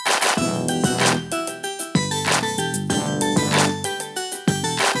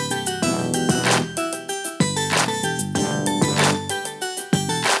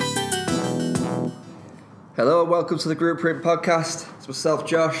welcome to the Group Print Podcast. It's myself,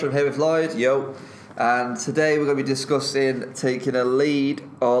 Josh. I'm here with Lloyd. Yo. And today we're going to be discussing taking a lead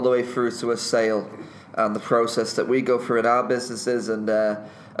all the way through to a sale and the process that we go through in our businesses and a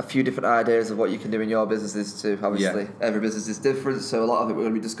few different ideas of what you can do in your businesses too. Obviously, every business is different, so a lot of it we're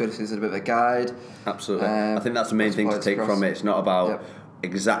going to be discussing is a bit of a guide. Absolutely. I think that's the main thing to take from it. It's not about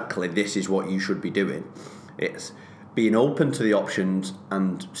exactly this is what you should be doing. It's being open to the options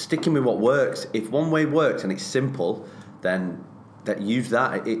and sticking with what works. If one way works and it's simple, then use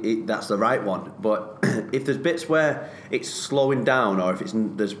that. That's the right one. But if there's bits where it's slowing down, or if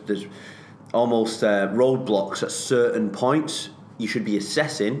there's almost roadblocks at certain points, you should be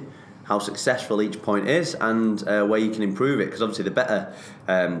assessing how successful each point is and where you can improve it. Because obviously, the better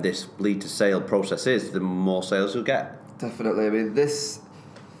this lead to sale process is, the more sales you'll get. Definitely. I mean, this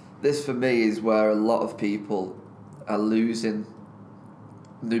for me is where a lot of people are losing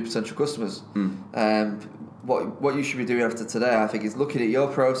new potential customers. What you should be doing after today, I think, is looking at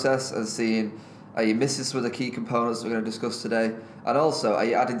your process and seeing, are you missing some of the key components we're going to discuss today? And also, are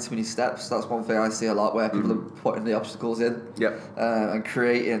you adding too many steps? That's one thing I see a lot, where people are putting the obstacles in and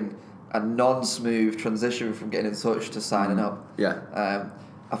creating a non-smooth transition from getting in touch to signing up.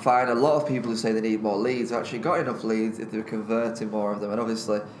 I find a lot of people who say they need more leads have actually got enough leads if they're converting more of them. And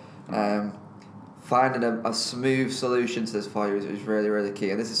obviously, finding a smooth solution to this for you is really, really key.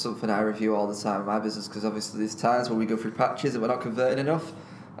 And this is something I review all the time in my business, because obviously there's times when we go through patches and we're not converting enough.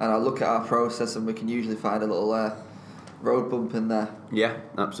 And I look at our process and we can usually find a little road bump in there. Yeah,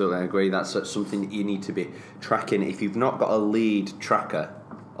 absolutely. I agree. That's something that you need to be tracking. If you've not got a lead tracker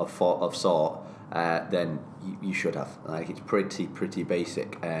of sort, then you should have. Like, it's pretty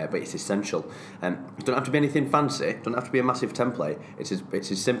basic, but it's essential. It don't have to be anything fancy. It don't have to be a massive template. It's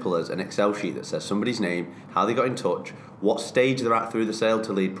as simple as an Excel sheet that says somebody's name, how they got in touch, what stage they're at through the sale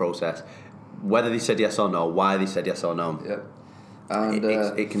to lead process, whether they said yes or no, why they said yes or no. Yep. And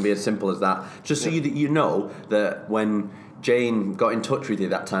it can be as simple as that. Just so you know that when Jane got in touch with you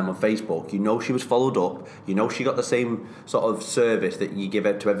that time on Facebook, you know she was followed up, you know she got the same sort of service that you give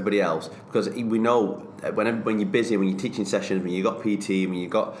it to everybody else, because we know when you're busy, when you're teaching sessions, when you've got PT, when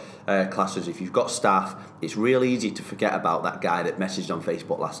you've got classes, if you've got staff, it's real easy to forget about that guy that messaged on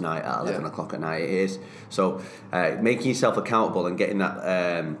Facebook last night at 11 o'clock at night. It is. So making yourself accountable and getting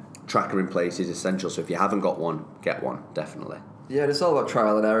that tracker in place is essential. So if you haven't got one, get one, definitely. Yeah, it's all about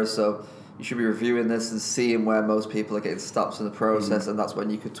trial and error, so you should be reviewing this and seeing where most people are getting stops in the process, and that's when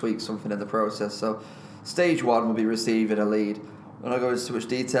you could tweak something in the process. So stage one will be receiving a lead. When I go into too much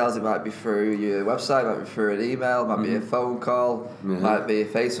details, it might be through your website, it might be through an email, it might be a phone call, might be a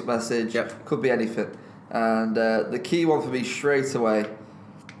Facebook message, could be anything. And the key one for me straight away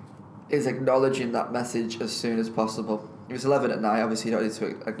is acknowledging that message as soon as possible. If it's 11 at night, obviously you don't need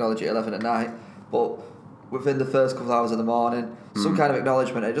to acknowledge it 11 at night, but within the first couple of hours of the morning, some kind of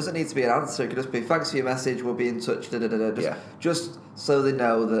acknowledgement. It doesn't need to be an answer. It could just be, thanks for your message, we'll be in touch, just so they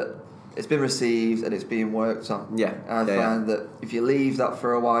know that it's been received and it's being worked on. I find that if you leave that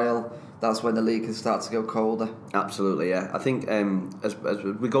for a while, that's when the lead can start to go colder. Absolutely, yeah. I think as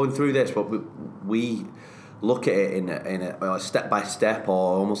we're going through this, but we look at it in a step-by-step,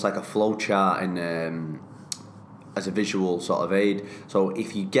 or almost like a flow chart as a visual sort of aid. So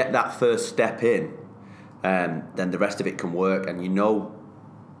if you get that first step in, then the rest of it can work, and you know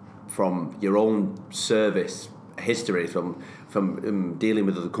from your own service history, from dealing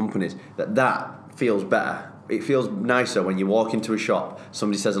with other companies, that feels better. It feels nicer when you walk into a shop,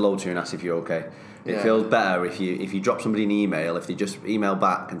 somebody says hello to you and asks if you're okay. It feels better if you drop somebody an email, if they just email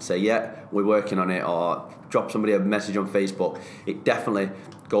back and say, yeah, we're working on it, or drop somebody a message on Facebook. It definitely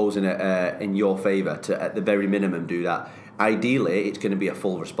goes in your favour to, at the very minimum, do that. Ideally, it's going to be a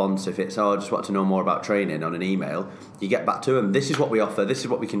full response. If it's, I just want to know more about training, on an email, you get back to them. This is what we offer. This is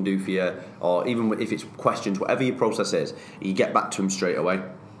what we can do for you. Or even if it's questions, whatever your process is, you get back to them straight away.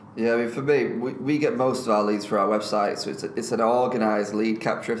 Yeah, I mean, for me, we get most of our leads through our website, so it's an organised lead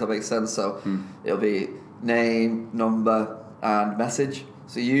capture, if that makes sense. So it'll be name, number, and message.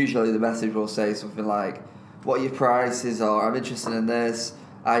 So usually the message will say something like, what are your prices, or I'm interested in this.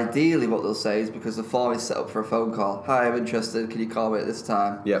 Ideally, what they'll say is, because the form is set up for a phone call, hi, I'm interested, can you call me at this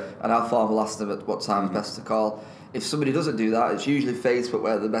time? And our form will ask them at what time is best to call. If somebody doesn't do that, it's usually Facebook,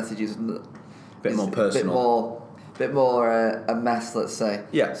 where the message is a bit more personal. Bit more a mess, let's say.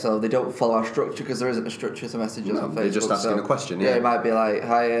 So they don't follow our structure, because there isn't a structure to messages on Facebook. They're just asking a question. Yeah, it might be like,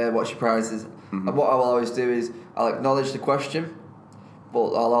 hi, what's your prices? And what I'll always do is, I'll acknowledge the question,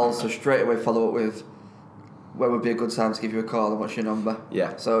 but I'll also straight away follow up with, when would be a good time to give you a call, and what's your number?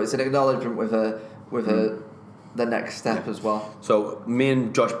 So it's an acknowledgement with the next step as well. So me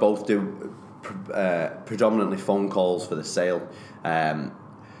and Josh both do predominantly phone calls for the sale.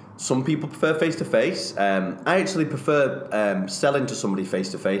 Some people prefer face-to-face. I actually prefer selling to somebody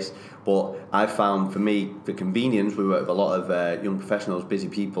face-to-face, but I found for me, for convenience, we work with a lot of young professionals, busy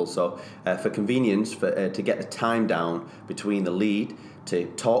people, so for convenience, to get the time down between the lead, to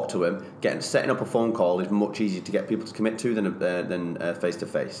talk to him, setting up a phone call is much easier to get people to commit to than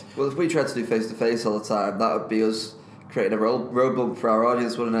face-to-face. Well, if we tried to do face-to-face all the time, that would be us creating a road bump for our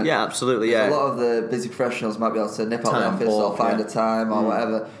audience, wouldn't it? Yeah, absolutely, yeah. A lot of the busy professionals might be able to nip out the office or find a time or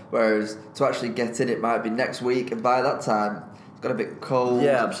whatever, whereas to actually get in, it might be next week, and by that time, it's got a bit cold.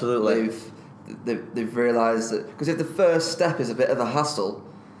 Yeah, absolutely. They've realised that, because if the first step is a bit of a hassle,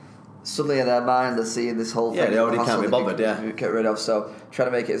 suddenly in their mind they're seeing this whole thing. Yeah, they already can't be bothered, get rid of, so trying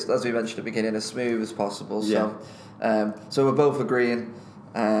to make it, as we mentioned at the beginning, as smooth as possible. Yeah. So we're both agreeing,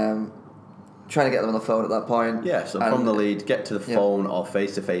 trying to get them on the phone at that point. Yeah, so from the lead, get to the phone or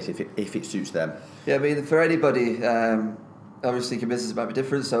face-to-face if it suits them. Yeah, I mean, for anybody, obviously your business might be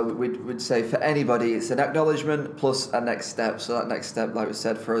different, so we'd say for anybody it's an acknowledgement plus a next step. So that next step, like we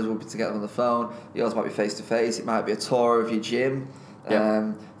said, for us would be to get them on the phone. Yours might be face-to-face, it might be a tour of your gym.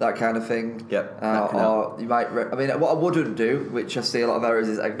 That kind of thing. Or you might. What I wouldn't do, which I see a lot of errors,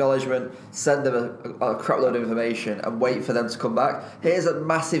 is acknowledgement. Send them a crap load of information and wait for them to come back. Here's a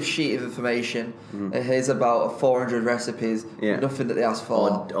massive sheet of information. Here's about 400 recipes. Nothing that they asked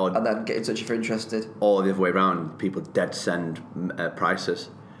for, and then get in touch if you're interested. Or the other way around, people dead send prices.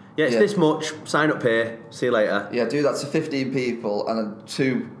 Yeah, it's this much. Sign up here. See you later. Yeah, do that to 15 people, and then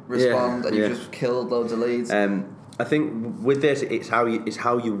 2 respond, and you've just killed loads of leads. I think with this, it's how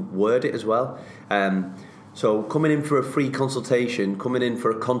you word it as well. So coming in for a free consultation, coming in for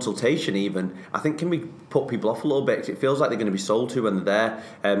a consultation even, I think can put people off a little bit, because it feels like they're going to be sold to when they're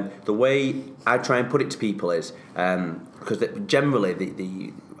there. The way I try and put it to people is, because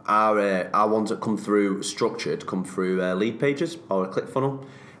generally our ones that come through structured come through lead pages or a ClickFunnels.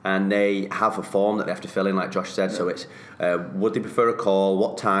 And they have a form that they have to fill in, like Josh said. So it's would they prefer a call,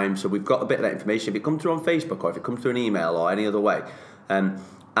 what time? So we've got a bit of that information. If it comes through on Facebook or if it comes through an email or any other way,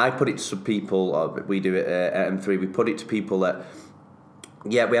 I put it to people, or we do it at M3. We put it to people that,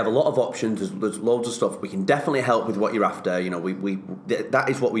 we have a lot of options. There's loads of stuff. We can definitely help with what you're after. You know, we that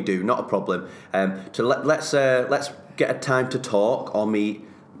is what we do. Not a problem. So let's get a time to talk or meet.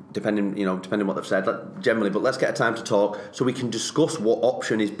 Depending what they've said, generally, but let's get a time to talk so we can discuss what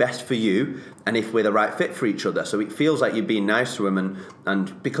option is best for you and if we're the right fit for each other. So it feels like you're being nice to them,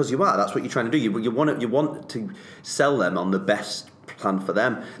 and because you are, that's what you're trying to do. You want to sell them on the best plan for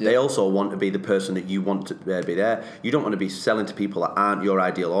them. They also want to be the person that you want to be there. You don't want to be selling to people that aren't your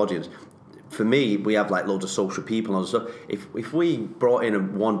ideal audience. For me, we have like loads of social people and stuff. If we brought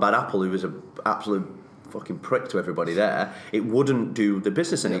in one bad apple who was an absolute fucking prick to everybody there, it wouldn't do the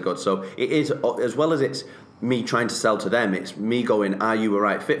business any good. So it is, as well as it's me trying to sell to them, it's me going, are you a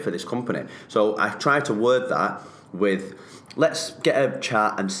right fit for this company? So I try to word that with, let's get a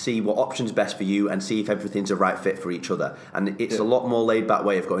chat and see what option's best for you and see if everything's a right fit for each other. And it's a lot more laid back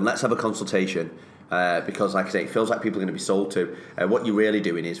way of going, let's have a consultation. Because, like I say, it feels like people are going to be sold to. What you're really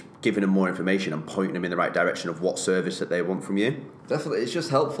doing is giving them more information and pointing them in the right direction of what service that they want from you. Definitely, it's just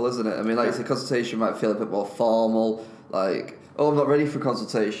helpful, isn't it? I mean, like you say, consultation might feel a bit more formal, like, I'm not ready for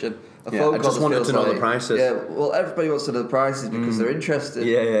consultation. I just wanted to know the prices. Yeah, well, everybody wants to know the prices because they're interested.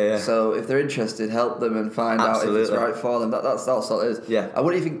 Yeah. So if they're interested, help them and find out if it's right for them. That's all it is. Yeah. I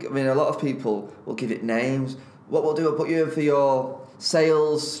wouldn't even, a lot of people will give it names. What we'll do, I'll put you in for your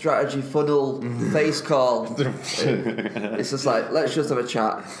sales strategy funnel face call. It's just like, let's just have a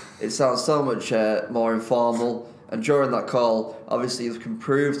chat. It sounds so much more informal, and during that call, obviously you can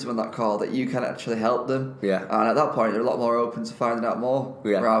prove to them on that call that you can actually help them. Yeah. And at that point, you're a lot more open to finding out more,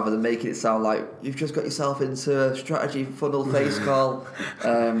 rather than making it sound like you've just got yourself into a strategy funnel face call.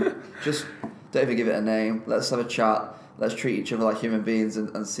 Just don't even give it a name. Let's have a chat. Let's treat each other like human beings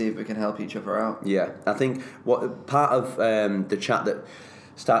and see if we can help each other out. Yeah, I think what part of the chat that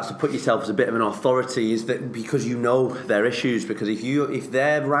starts to put yourself as a bit of an authority is that because you know their issues, because if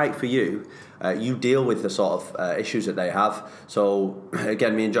they're right for you, you deal with the sort of issues that they have. So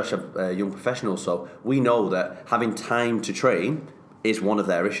again, me and Josh are young professionals, so we know that having time to train is one of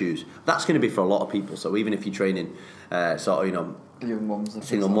their issues. That's going to be for a lot of people. So even if you're training young mums,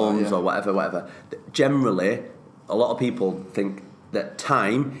 single mums or whatever, generally a lot of people think that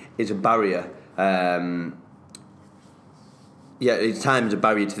time is a barrier. Time is a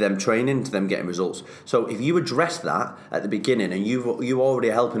barrier to them training, to them getting results. So if you address that at the beginning and you already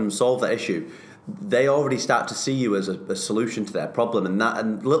helping them solve that issue, they already start to see you as a solution to their problem,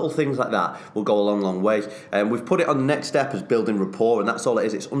 and little things like that will go a long, long way. And we've put it on the next step as building rapport, and that's all it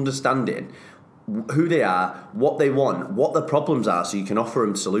is. It's understanding who they are, what they want, what their problems are, so you can offer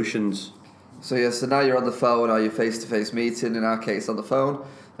them solutions. So now you're on the phone or you're face-to-face meeting, in our case on the phone.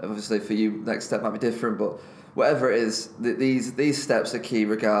 Obviously for you, next step might be different, but whatever it is, these steps are key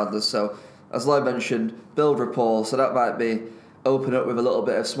regardless. So as Lloyd mentioned, build rapport, so that might be open up with a little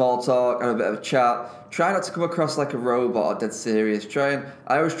bit of small talk and a bit of chat. Try not to come across like a robot or dead serious.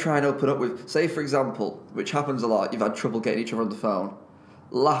 I always try and open up with, say for example, which happens a lot, you've had trouble getting each other on the phone.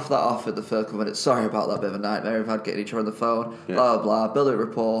 Laugh that off at the first couple minutes. Sorry about that, bit of a nightmare we've had getting each other on the phone. Yeah. Blah, blah, build a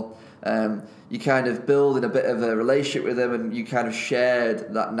rapport. You kind of build in a bit of a relationship with them, and you kind of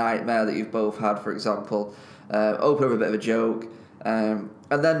shared that nightmare that you've both had, for example. Open up a bit of a joke. And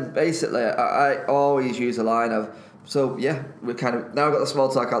then basically, I always use a line of, so yeah, we've kind of now got the small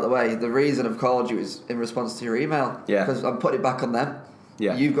talk out of the way. The reason I've called you is in response to your email. Yeah. Because I'm putting it back on them.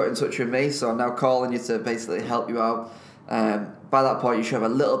 Yeah. You've got in touch with me, so I'm now calling you to basically help you out. By that point, you should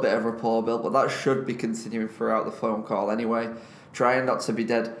have a little bit of rapport built, but that should be continuing throughout the phone call anyway. Trying not to be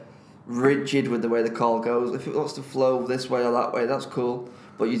dead rigid with the way the call goes. If it wants to flow this way or that way, that's cool.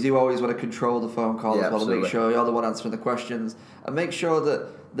 But you do always want to control the phone call as well, absolutely. And make sure you're the one answering the questions, and make sure that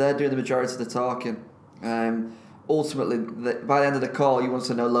they're doing the majority of the talking. Ultimately, by the end of the call, you want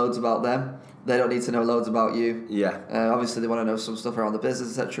to know loads about them. They don't need to know loads about you. Yeah. Obviously, they want to know some stuff around the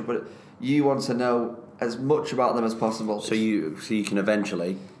business, etc. But you want to know as much about them as possible. So you can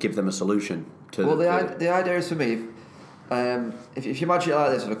eventually give them a solution to. Well, the idea is for me. If you imagine it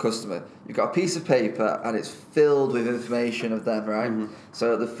like this with a customer, you've got a piece of paper and it's filled with information of them, right? Mm-hmm.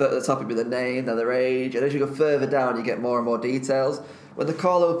 So at the top would be the name, then their age, and as you go further down, you get more and more details. When the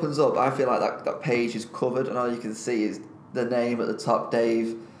call opens up, I feel like that page is covered, and all you can see is the name at the top,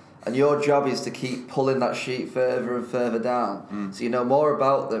 Dave. And your job is to keep pulling that sheet further and further down, so you know more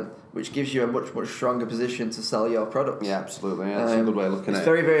about them, which gives you a much, much stronger position to sell your products. Yeah, absolutely. Yeah, that's a good way of looking at it. It's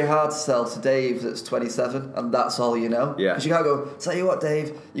very, very hard to sell to Dave that's 27 and that's all you know. Yeah. Because you can't go, tell you what,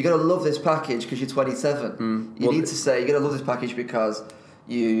 Dave, you're going to love this package because you're 27. You need to say, you're going to love this package because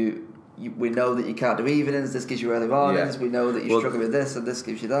we know that you can't do evenings, this gives you early mornings, we know that you struggle with this and this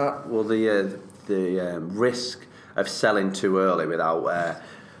gives you that. Well, the risk of selling too early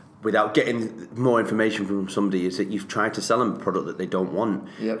without getting more information from somebody is that you've tried to sell them a product that they don't want.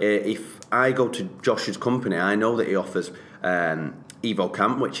 Yep. If I go to Josh's company, I know that he offers Evo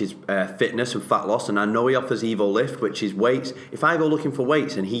Camp, which is fitness and fat loss, and I know he offers Evo Lift, which is weights. If I go looking for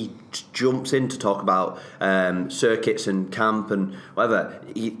weights and he jumps in to talk about circuits and camp and whatever,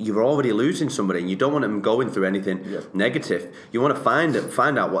 you're already losing somebody, and you don't want them going through anything negative. You want to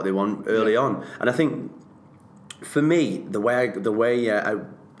find out what they want early on. And I think for me, the way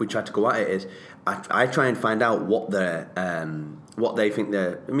we try to go at it is I try and find out what they think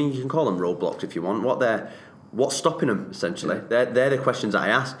they're. I mean, you can call them roadblocks if you want. What's stopping them essentially? Yeah. They're the questions that I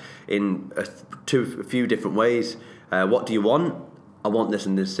ask in a few different ways. What do you want? I want this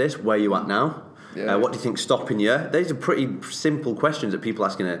and this. Where are you at now? Yeah. What do you think's stopping you? These are pretty simple questions that people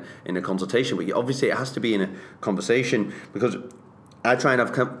ask in a consultation, but obviously it has to be in a conversation, because I try and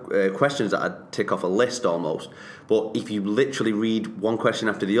have questions that I tick off a list almost. But if you literally read one question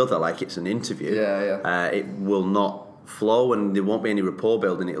after the other like it's an interview, it will not flow and there won't be any rapport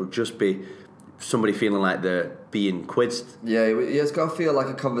building. It'll just be somebody feeling like they're being quizzed. Yeah, it's got to feel like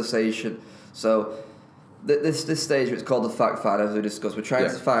a conversation. So this stage, it's called the fact find, as we discussed. We're trying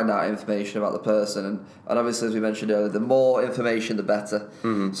to find out information about the person. And obviously, as we mentioned earlier, the more information, the better.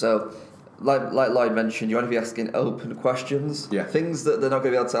 Mm-hmm. So like Lloyd mentioned, you want to be asking open questions. Yeah. Things that they're not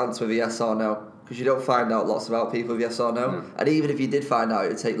going to be able to answer with a yes or no. Because you don't find out lots about people with yes or no. Mm. And even if you did find out, it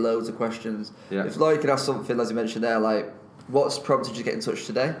would take loads of questions. Yeah. If Lloyd could ask something, as you mentioned there, like, what's prompted you to get in touch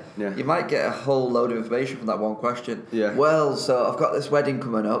today? Yeah. You might get a whole load of information from that one question. Yeah. Well, so I've got this wedding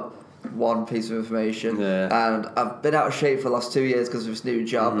coming up. One piece of information. Yeah. And I've been out of shape for the last 2 years because of this new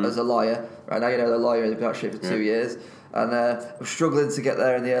job as a lawyer. Right now, you know, the lawyer has been out of shape for 2 years. And I'm struggling to get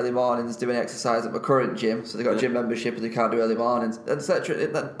there in the early mornings doing exercise at my current gym. So they've got a gym membership and they can't do early mornings, etc.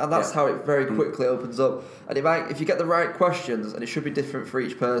 And that's how it very quickly opens up. And it might, if you get the right questions, and it should be different for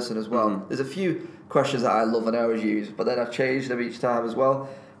each person as well. Mm. There's a few questions that I love and I always use, but then I've changed them each time as well.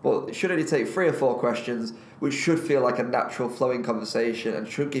 But it should only take 3 or 4 questions, which should feel like a natural flowing conversation and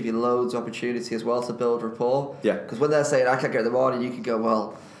should give you loads of opportunity as well to build rapport. Yeah. Because when they're saying, I can't get in the morning, you can go,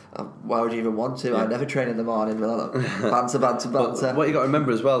 well, why would you even want to? Yeah. I never train in the morning. Banter. What you got to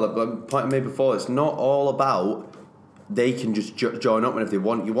remember as well, the point I made before, it's not all about they can just join up, and if they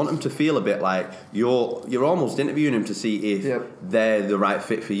want, you want them to feel a bit like you're almost interviewing them to see if they're the right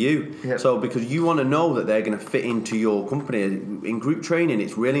fit for you. So because you want to know that they're going to fit into your company. In group training,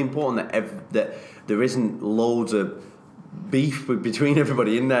 it's really important that there isn't loads of beef between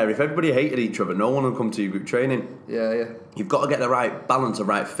everybody in there. If everybody hated each other, no one will come to your group training. You've got to get the right balance, the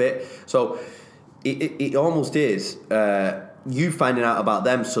right fit. So it almost is you finding out about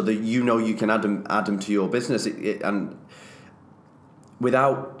them so that you know you can add them to your business, and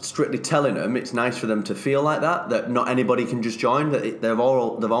without strictly telling them, it's nice for them to feel like that not anybody can just join, that they've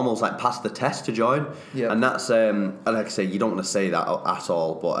almost like passed the test to join. And that's like I say, you don't want to say that at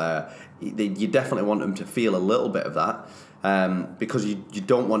all, but you definitely want them to feel a little bit of that, because you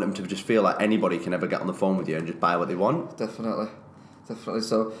don't want them to just feel like anybody can ever get on the phone with you and just buy what they want. Definitely.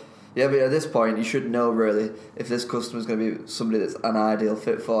 So yeah, but at this point you should know really if this customer's going to be somebody that's an ideal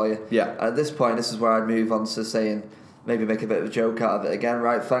fit for you. At this point, this is where I'd move on to saying, maybe make a bit of a joke out of it again.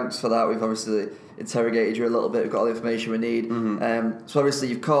 Right, thanks for that. We've obviously interrogated you a little bit. We've got all the information we need. So obviously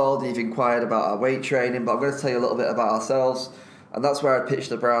you've called and you've inquired about our weight training, but I'm going to tell you a little bit about ourselves. And that's where I'd pitch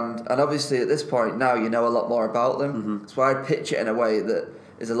the brand. And obviously at this point now you know a lot more about them. That's why I'd pitch it in a way that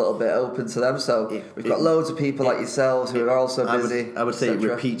is a little bit open to them. So we've got loads of people like yourselves who are also busy. I would say it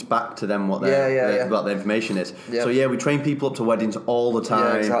repeats back to them what what the information is. So we train people up to weddings all the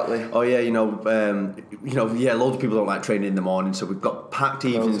time. Exactly. Oh yeah, loads of people don't like training in the morning, so we've got packed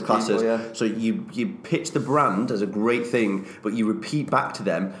evenings classes. So you pitch the brand as a great thing, but you repeat back to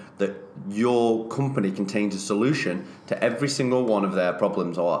them that your company contains a solution to every single one of their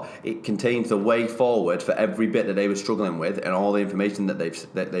problems, or it contains the way forward for every bit that they were struggling with, and all the information that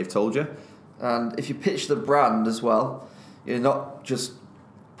they've told you. And if you pitch the brand as well, you're not just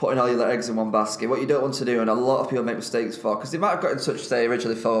putting all your eggs in one basket. What you don't want to do, and a lot of people make mistakes for, because they might have got in touch, say,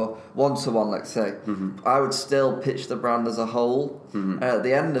 originally for one-to-one, let's say, I would still pitch the brand as a whole. And at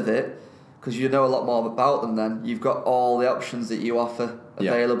the end of it, because you know a lot more about them then, you've got all the options that you offer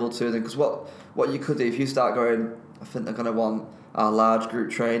available to them. Because what you could do, if you start going, I think they're going to want our large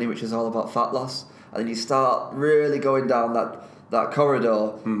group training, which is all about fat loss, and then you start really going down that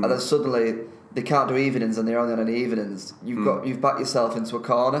corridor, and then suddenly they can't do evenings and they're only on any evenings. You've backed yourself into a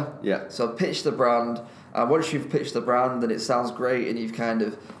corner. So pitch the brand, and once you've pitched the brand and it sounds great and you've kind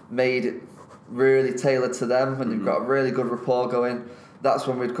of made it really tailored to them and you've got a really good rapport going, that's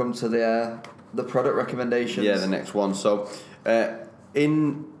when we'd come to the product recommendations. The next one. So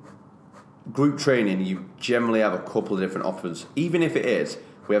in group training, you generally have a couple of different options. Even if it is,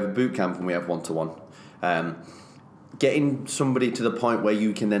 we have a boot camp and we have one-to-one. Getting somebody to the point where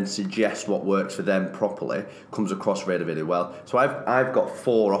you can then suggest what works for them properly comes across really, really well. So I've got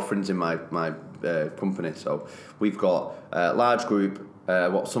 4 offerings in my company. So we've got large group,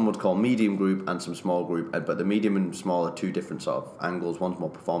 what some would call medium group, and some small group. But the medium and small are 2 different sort of angles. One's more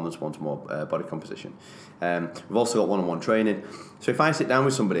performance, one's more body composition. We've also got one-on-one training. So if I sit down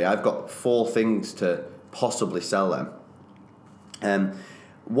with somebody, I've got 4 things to possibly sell them.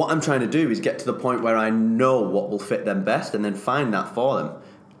 What I'm trying to do is get to the point where I know what will fit them best and then find that for them.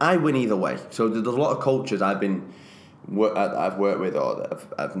 I win either way. So there's a lot of coaches I've worked with or that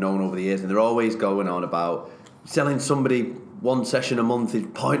I've known over the years, and they're always going on about selling somebody 1 session a month is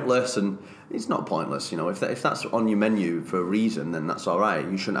pointless, and it's not pointless. If that's on your menu for a reason, then that's all right.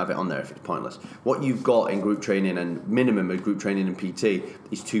 You shouldn't have it on there if it's pointless. What you've got in group training and minimum of group training and PT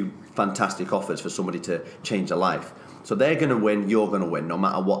is 2 fantastic offers for somebody to change their life. So they're going to win, you're going to win, no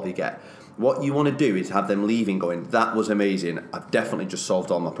matter what they get. What you want to do is have them leaving going, that was amazing, I've definitely just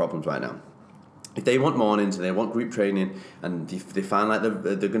solved all my problems right now. If they want mornings and they want group training and if they find like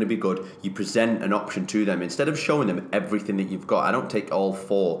they're going to be good, you present an option to them. Instead of showing them everything that you've got, I don't take all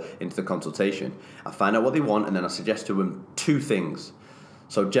 4 into the consultation. I find out what they want and then I suggest to them 2 things.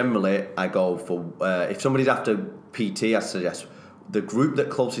 So generally I go for, if somebody's after PT, I suggest the group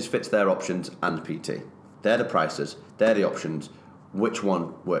that closest fits their options and PT. They're the prices, they're the options. Which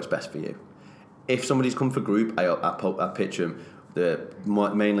one works best for you? If somebody's come for group, I pitch them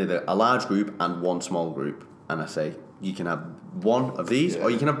mainly a large group and 1 small group, and I say you can have 1 of these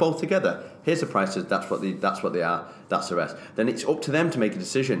or you can have both together. Here's the prices. That's what they are. That's the rest. Then it's up to them to make a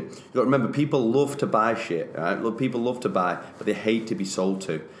decision. You got to remember, people love to buy shit. Right? People love to buy, but they hate to be sold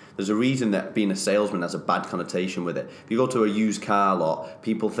to. There's a reason that being a salesman has a bad connotation with it. If you go to a used car lot,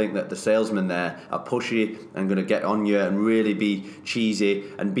 people think that the salesmen there are pushy and going to get on you and really be cheesy.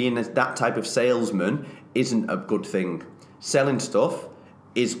 And being that type of salesman isn't a good thing. Selling stuff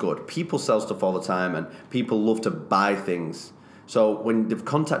is good. People sell stuff all the time and people love to buy things. So when they've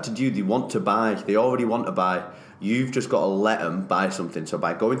contacted you, they already want to buy. You've just got to let them buy something. So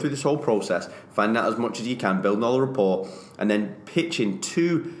by going through this whole process, finding out as much as you can, building all the rapport, and then pitching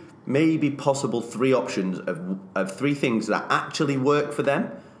 2, maybe possible 3 options of 3 things that actually work for them,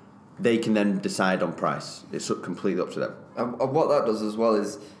 they can then decide on price. It's completely up to them. And what that does as well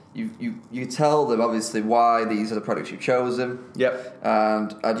is you tell them obviously why these are the products you've chosen. Yep.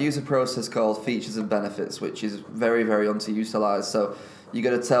 And I'd use a process called features and benefits, which is very, very underutilised. So you got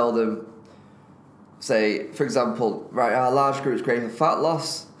to tell them, say, for example, right, our large group is great for fat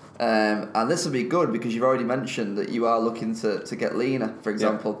loss, and this will be good because you've already mentioned that you are looking to get leaner, for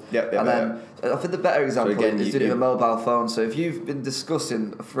example. Yep. And then I think the better example is doing a mobile phone. So if you've been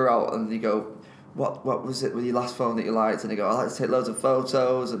discussing throughout and you go, what was it with your last phone that you liked? And you go, I like to take loads of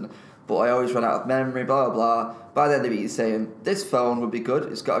photos, but I always run out of memory, blah, blah, blah. By the end of it, you're saying, this phone would be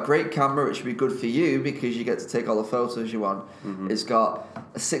good. It's got a great camera, which would be good for you because you get to take all the photos you want. Mm-hmm. It's got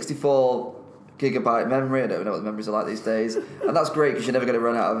a 64 gigabyte memory. I don't know what the memories are like these days. And that's great because you're never going to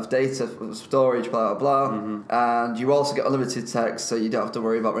run out of data, storage, blah, blah, blah. Mm-hmm. And you also get unlimited text, so you don't have to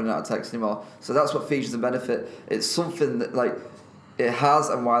worry about running out of text anymore. So that's what features and benefit. It's something that, like, it has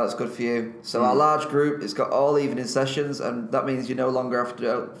and why that's good for you. So our large group, it's got all evening sessions, and that means you no longer have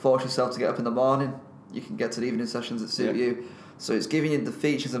to force yourself to get up in the morning. You can get to the evening sessions that suit you. So it's giving you the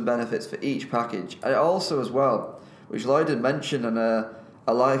features and benefits for each package. And also as well, which Lloyd had mentioned, and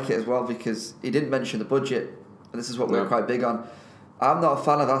I like it as well because he didn't mention the budget, and this is what we're quite big on. I'm not a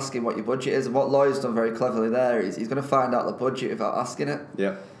fan of asking what your budget is, and what Lloyd's done very cleverly there is he's going to find out the budget without asking it.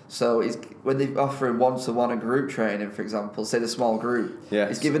 Yeah. So when they're offering one-to-one and group training, for example, say the small group,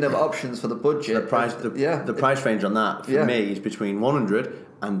 he's giving them options for the budget. So the price range on that for me is between 100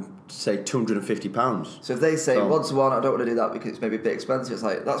 and say £250. So if they say one-to-one, I don't want to do that because it's maybe a bit expensive. It's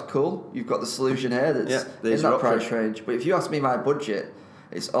like, that's cool. You've got the solution here that's in that price range. But if you ask me my budget,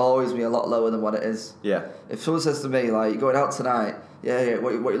 it's always be a lot lower than what it is. Yeah. If someone says to me, like, you're going out tonight,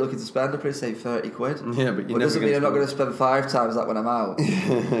 what you're looking to spend, I'll probably say 30 quid. Yeah, but it doesn't mean I'm not going to spend 5 times that when I'm out.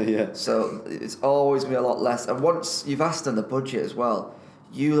 Yeah. So it's always be a lot less. And once you've asked them the budget as well,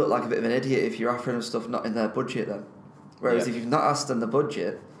 you look like a bit of an idiot if you're offering them stuff not in their budget then. Whereas if you've not asked them the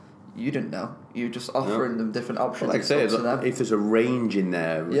budget, you didn't know. You're just offering them different options. Well, like I say, if there's a range in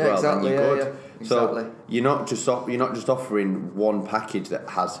there as well, then you're good. Yeah, exactly. So you're not just offering one package that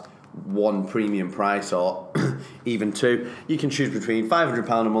has one premium price or even 2. You can choose between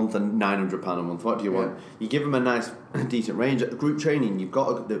 £500 a month and £900 a month. What do you want? You give them a nice, decent range. At group training, you've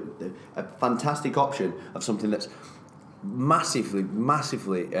got a fantastic option of something that's massively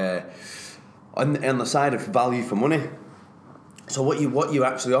on the side of value for money. So what you're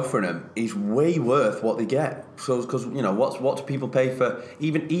actually offering them is way worth what they get. So because what do people pay for?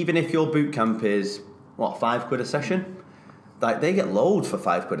 Even if your boot camp is £5 a session, like they get loads for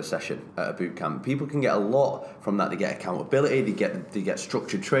 £5 a session at a boot camp. People can get a lot from that. They get accountability. They get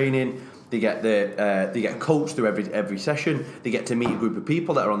structured training. They get coached through every session. They get to meet a group of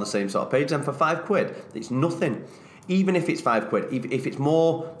people that are on the same sort of page. And for £5, it's nothing. Even if it's £5, if it's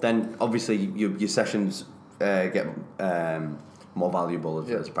more, then obviously your sessions get more valuable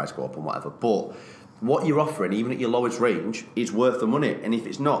as the price go up and whatever. But what you're offering, even at your lowest range, is worth the money. And if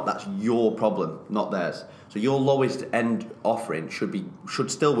it's not, that's your problem, not theirs. So your lowest end offering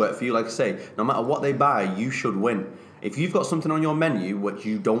should still work for you. Like I say, no matter what they buy, you should win. If you've got something on your menu which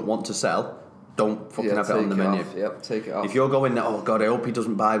you don't want to sell, don't fucking have it on the menu. Take it off. If you're going, oh God, I hope he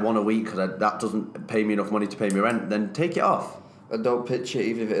doesn't buy one a week because that doesn't pay me enough money to pay me rent, then take it off. And don't pitch it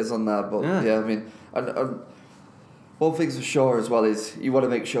even if it is on there. But I mean, and one thing's for sure as well is you want to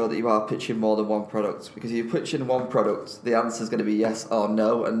make sure that you are pitching more than one product, because if you're pitching one product, the answer is going to be yes or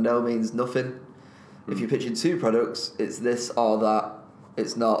no, and no means nothing. If you're pitching 2 products, it's this or that.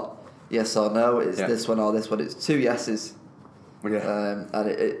 It's not yes or no. It's this one or this one. It's 2 yeses. Yeah. And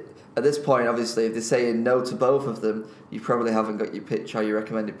it at this point, obviously, if they're saying no to both of them, you probably haven't got your pitch or your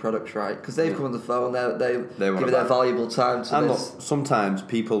recommended products right, because they've come on the phone. They give their valuable time to this. Look, sometimes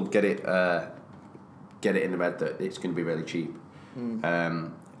people get it in the head that it's going to be really cheap.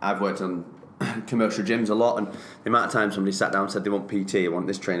 I've worked on commercial gyms a lot, and the amount of times somebody sat down and said they want PT, I want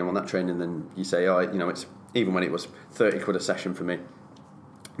this training, I want that training, and then you say, it's even when it was 30 quid a session for me,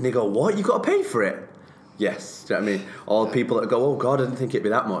 and they go, what, you got to pay for it? Yes, do you know what I mean? All people that go, oh God, I didn't think it'd be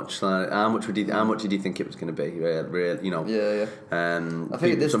that much. Like, how much did you think it was going to be? Really. I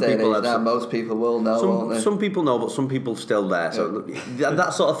think at this day and age now, most people will know, won't they? Some people know, but some people still there. So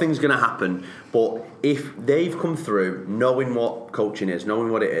that sort of thing's going to happen. But if they've come through knowing what coaching is,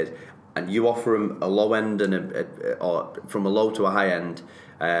 knowing what it is, and you offer them a low end or from a low to a high end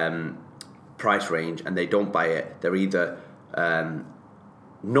price range, and they don't buy it, they're either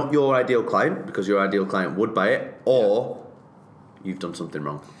not your ideal client, because your ideal client would buy it, or you've done something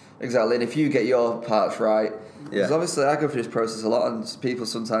wrong. Exactly, and if you get your parts right, because obviously I go through this process a lot, and people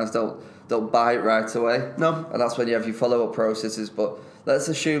sometimes don't buy it right away. No, and that's when you have your follow up processes. But let's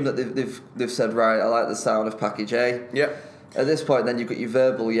assume that they've said, right, I like the sound of package A. Yeah. At this point, then you've got your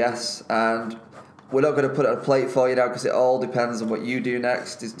verbal yes, and we're not going to put it on a plate for you now because it all depends on what you do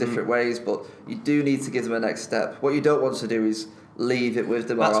next. There's different ways, but you do need to give them a next step. What you don't want to do is leave it with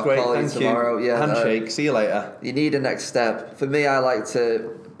them. That's or great. I'll call you Thank tomorrow. you. Yeah, handshake. See you later. You need a next step. For me, I like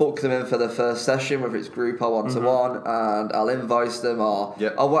to book them in for the first session, whether it's group or one-to-one, and I'll invoice them or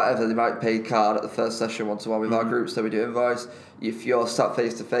whatever. They might pay card at the first session one-to-one with our groups, so we do invoice. If you're sat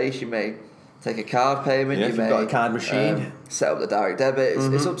face-to-face, you may take a card payment. Yeah, you if may you've got a card machine. Set up the direct debit.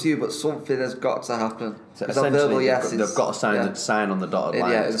 It's up to you, but something has got to happen. So essentially, they've got to sign on the dotted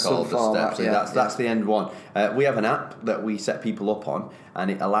line. It's called the steps. That's the end one. We have an app that we set people up on,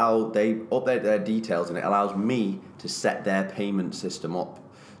 and they update their details, and it allows me to set their payment system up.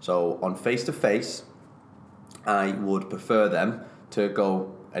 So on face-to-face, I would prefer them to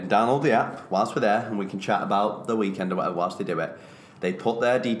go and download the app whilst we're there, and we can chat about the weekend or whatever whilst they do it. They put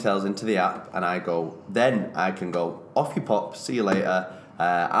their details into the app, and I can go, off you pop, see you later.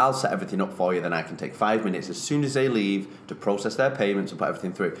 I'll set everything up for you, then I can take 5 minutes as soon as they leave to process their payments and put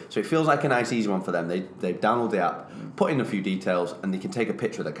everything through. So it feels like a nice, easy one for them. They download the app, put in a few details, and they can take a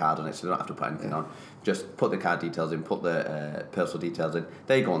picture of the card on it, so they don't have to put anything on. Just put the card details in, put the personal details in,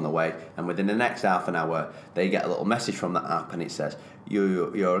 they go on the way, and within the next half an hour, they get a little message from the app, and it says,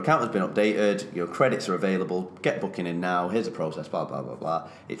 your account has been updated, your credits are available, get booking in now, here's the process, blah, blah, blah, blah.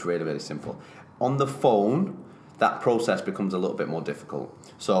 It's really, really simple. On the phone, that process becomes a little bit more difficult.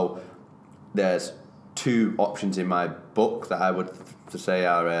 So there's 2 options in my book that I would say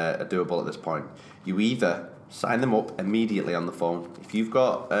are doable at this point. You either sign them up immediately on the phone. If you've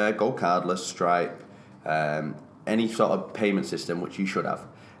got Go Cardless, Stripe, any sort of payment system, which you should have,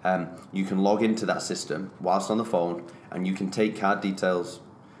 you can log into that system whilst on the phone, and you can take card details.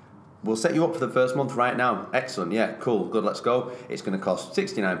 We'll set you up for the first month right now. Excellent, yeah, cool, good, let's go. It's going to cost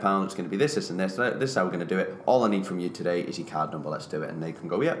 £69, it's going to be this, and this. This is how we're going to do it. All I need from you today is your card number, let's do it. And they can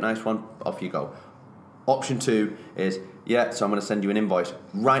go, yeah, nice one, off you go. Option 2 is, so I'm going to send you an invoice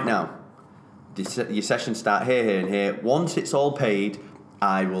right now. Your sessions start here, and here. Once it's all paid,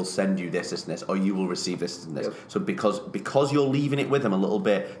 I will send you this and this, or you will receive this and this. Yep. So because you're leaving it with them a little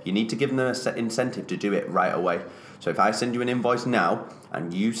bit, you need to give them an incentive to do it right away. So if I send you an invoice now,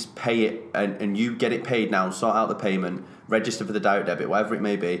 and you pay it, and you get it paid now, sort out the payment, register for the direct debit, whatever it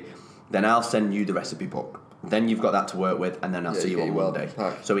may be, then I'll send you the recipe book. Then you've got that to work with, and then I'll see you on Monday.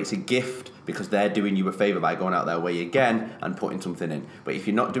 So it's a gift because they're doing you a favour by going out their way again and putting something in. But if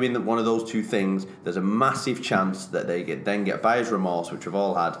you're not doing one of those 2 things, there's a massive chance that they get buyer's remorse, which we've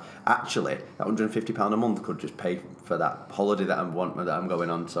all had. Actually, that £150 a month could just pay for that holiday that I'm going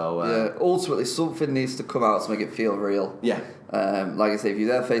on. So ultimately, something needs to come out to make it feel real. Yeah. Like I say, if you're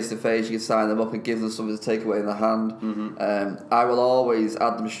there face to face, you can sign them up and give them something to take away in the hand. I will always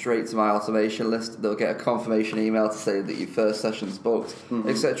add them straight to my automation list. They'll get a confirmation email to say that your first session's booked,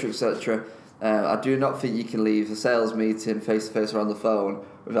 etc., etc. I do not think you can leave a sales meeting face to face or on the phone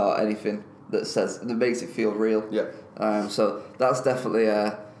without anything that makes it feel real. Yeah. So that's definitely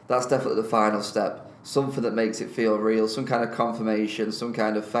the final step. Something that makes it feel real, some kind of confirmation, some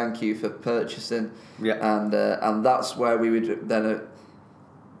kind of thank you for purchasing, and that's where we would then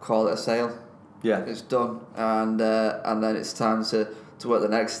call it a sale. Yeah, it's done, and then it's time to work the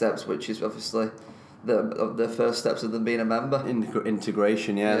next steps, which is obviously the first steps of them being a member.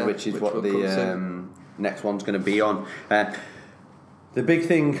 Integration, which is what the next one's going to be on. The big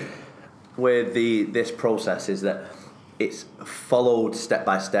thing with this process is that it's followed step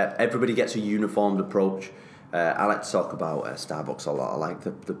by step. Everybody gets a uniformed approach. I like to talk about Starbucks a lot. I like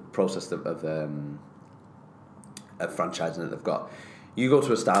the process of franchising that they've got. You go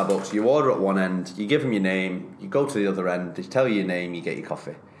to a Starbucks, you order at one end, you give them your name, you go to the other end, they tell you your name, you get your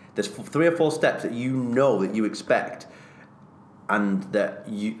coffee. There's 3 or 4 steps that you know that you expect, and that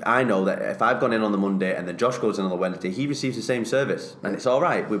I know that if I've gone in on the Monday and then Josh goes in on the Wednesday, he receives the same service, and it's all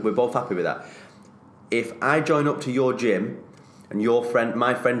right. We're both happy with that. If I join up to your gym and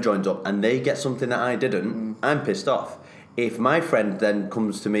my friend joins up and they get something that I didn't, I'm pissed off. If my friend then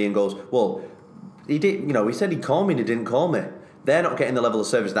comes to me and goes, well, he said he'd call me and he didn't call me, they're not getting the level of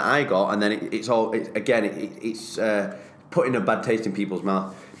service that I got, and then it's putting a bad taste in people's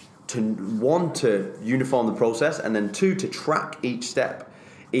mouth. To uniform the process, and then 2, to track each step.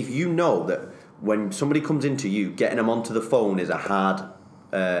 If you know that when somebody comes into you, getting them onto the phone is a hard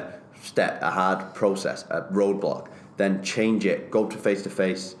step, a hard process, a roadblock, then change it. Go to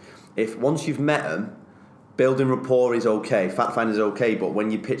face. If once you've met them, building rapport is okay, fact finding is okay, but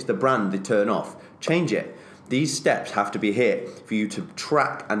when you pitch the brand, they turn off. Change it. These steps have to be hit for you to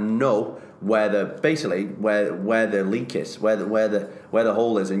track and know where the leak is, where the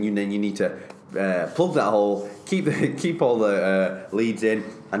hole is, and then you need to plug that hole, keep all the leads in,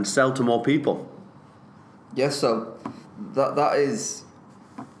 and sell to more people. Yes, so that is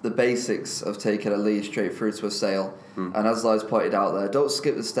the basics of taking a lead straight through to a sale. And as Lloyd's pointed out there, don't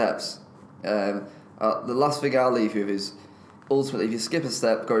skip the steps. The last thing I'll leave you with is, ultimately, if you skip a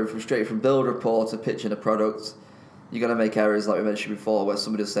step going straight from build rapport to pitching a product, you're going to make errors like we mentioned before, where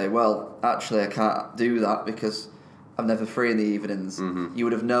somebody will say, well, actually I can't do that because I'm never free in the evenings. You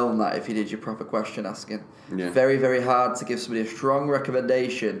would have known that if you did your proper question asking. Very, very hard to give somebody a strong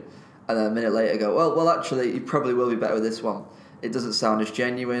recommendation and then a minute later go, well, actually, you probably will be better with this one. It doesn't sound as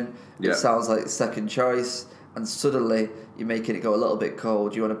genuine. It sounds like second choice. And suddenly, you're making it go a little bit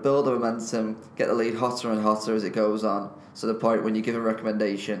cold. You want to build the momentum, get the lead hotter and hotter as it goes on. So the point when you give a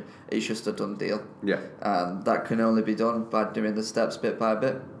recommendation, it's just a done deal. And that can only be done by doing the steps bit by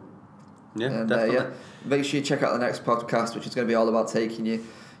bit. Definitely. Make sure you check out the next podcast, which is going to be all about taking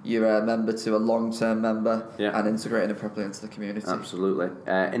your member to a long-term member and integrating it properly into the community. Absolutely.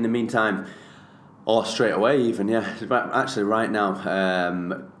 In the meantime, or straight away even, actually right now,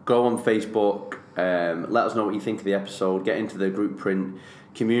 go on Facebook, let us know what you think of the episode, get into the group print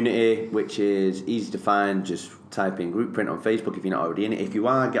community, which is easy to find. Just type in group print on Facebook if you're not already in it. If you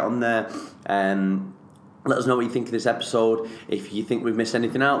are, get on there. Let us know what you think of this episode. If you think we've missed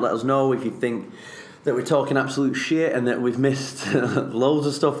anything out, let us know. If you think that we're talking absolute shit and that we've missed loads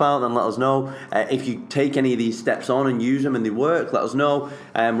of stuff out, then let us know. If you take any of these steps on and use them and they work, let us know.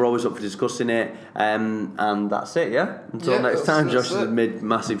 We're always up for discussing it. And that's it, Until next time. Josh is a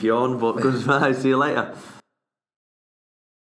massive yawn, but goodbye. See you later.